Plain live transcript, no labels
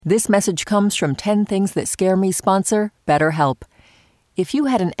This message comes from 10 Things That Scare Me sponsor, BetterHelp. If you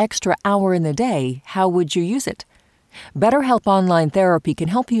had an extra hour in the day, how would you use it? BetterHelp Online Therapy can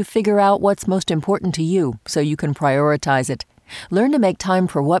help you figure out what's most important to you so you can prioritize it. Learn to make time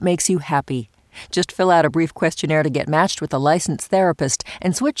for what makes you happy. Just fill out a brief questionnaire to get matched with a licensed therapist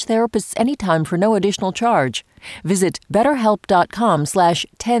and switch therapists anytime for no additional charge. Visit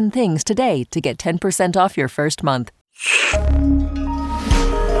betterhelp.com/10things today to get 10% off your first month.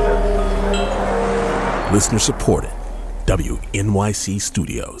 Listener supported. WNYC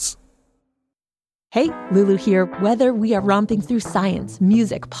Studios. Hey, Lulu here. Whether we are romping through science,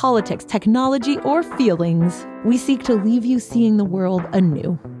 music, politics, technology, or feelings, we seek to leave you seeing the world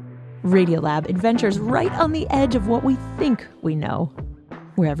anew. Radiolab adventures right on the edge of what we think we know,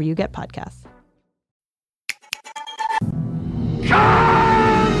 wherever you get podcasts.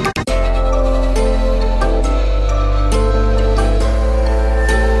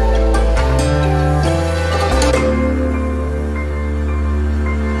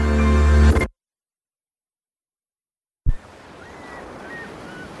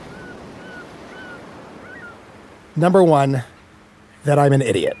 Number one, that I'm an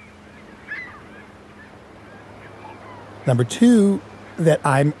idiot. Number two, that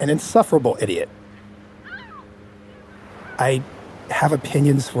I'm an insufferable idiot. I have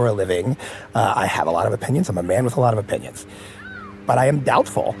opinions for a living. I have a lot of opinions. I'm a man with a lot of opinions. But I am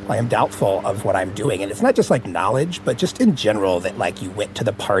doubtful. I am doubtful of what I'm doing. And it's not just like knowledge, but just in general that like you went to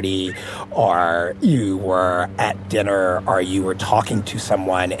the party or you were at dinner or you were talking to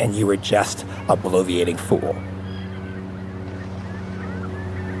someone and you were just a bloviating fool.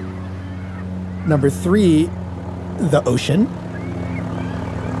 Number three, the ocean.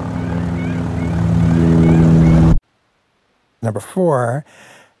 Number four,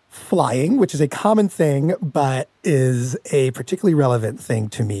 flying, which is a common thing, but is a particularly relevant thing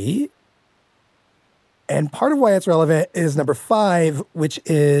to me. And part of why it's relevant is number five, which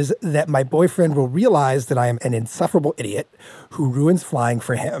is that my boyfriend will realize that I am an insufferable idiot who ruins flying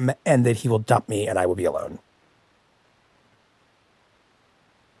for him and that he will dump me and I will be alone.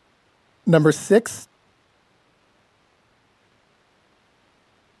 Number six,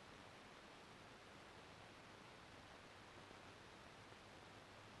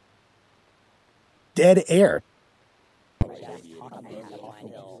 dead air.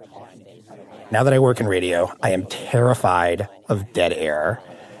 Now that I work in radio, I am terrified of dead air.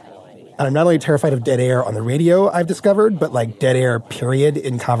 And I'm not only terrified of dead air on the radio, I've discovered, but like dead air, period,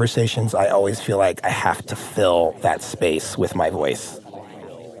 in conversations. I always feel like I have to fill that space with my voice.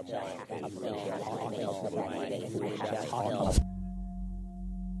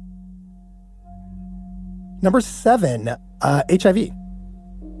 Number seven, HIV.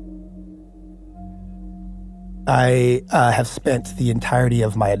 I have spent the entirety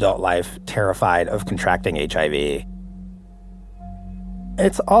of my adult life terrified of contracting HIV.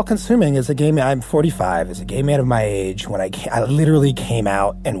 It's all-consuming as a gay man. I'm 45. As a gay man of my age, when I literally came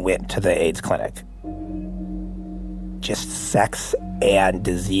out and went to the AIDS clinic. Just sex and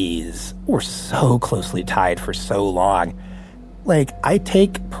disease were so closely tied for so long. Like, I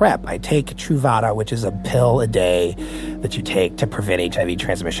take PrEP. I take Truvada, which is a pill a day that you take to prevent HIV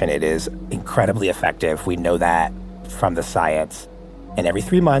transmission. It is incredibly effective. We know that from the science. And every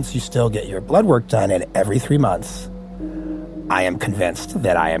 3 months, you still get your blood work done. And every 3 months, I am convinced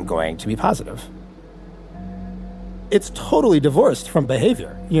that I am going to be positive. It's totally divorced from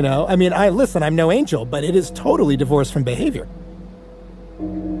behavior, you know? I mean, I'm no angel, but it is totally divorced from behavior.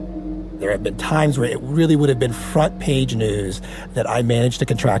 There have been times where it really would have been front page news that I managed to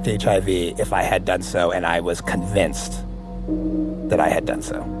contract HIV if I had done so, and I was convinced that I had done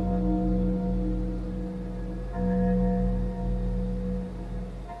so.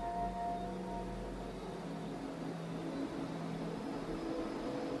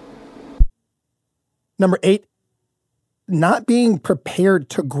 Number 8, not being prepared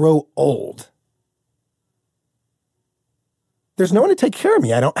to grow old. There's no one to take care of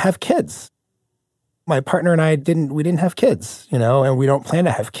me. I don't have kids. My partner and I didn't have kids, you know, and we don't plan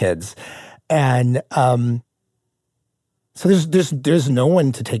to have kids. And so there's no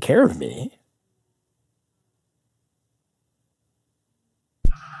one to take care of me.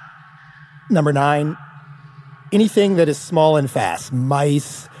 Number 9, anything that is small and fast.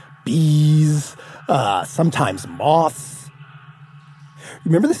 Mice, bees, sometimes moths.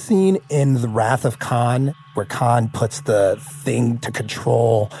 Remember the scene in The Wrath of Khan where Khan puts the thing to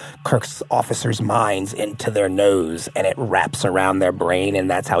control Kirk's officers' minds into their nose and it wraps around their brain and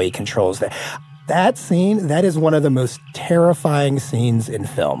that's how he controls them? That scene, that is one of the most terrifying scenes in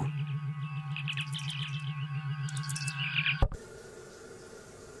film.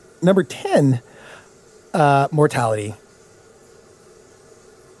 Number 10, mortality.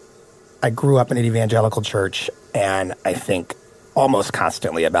 I grew up in an evangelical church, and I think almost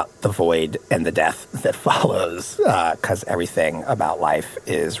constantly about the void and the death that follows, because everything about life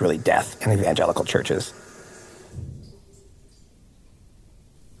is really death in evangelical churches.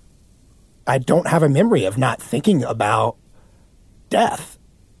 I don't have a memory of not thinking about death.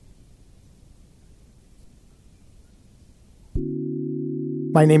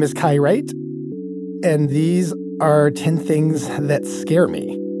 My name is Kai Wright, and these are 10 things that scare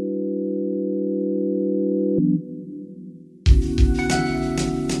me.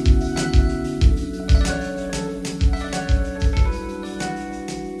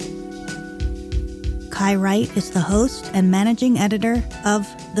 Kai Wright is the host and managing editor of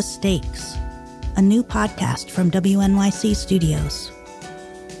The Stakes, a new podcast from WNYC Studios.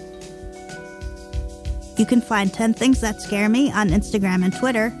 You can find 10 Things That Scare Me on Instagram and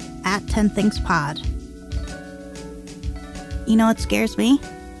Twitter at 10ThingsPod. You know what scares me?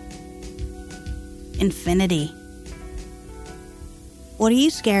 Infinity. What are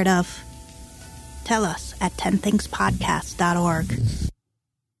you scared of? Tell us at 10thingspodcast.org.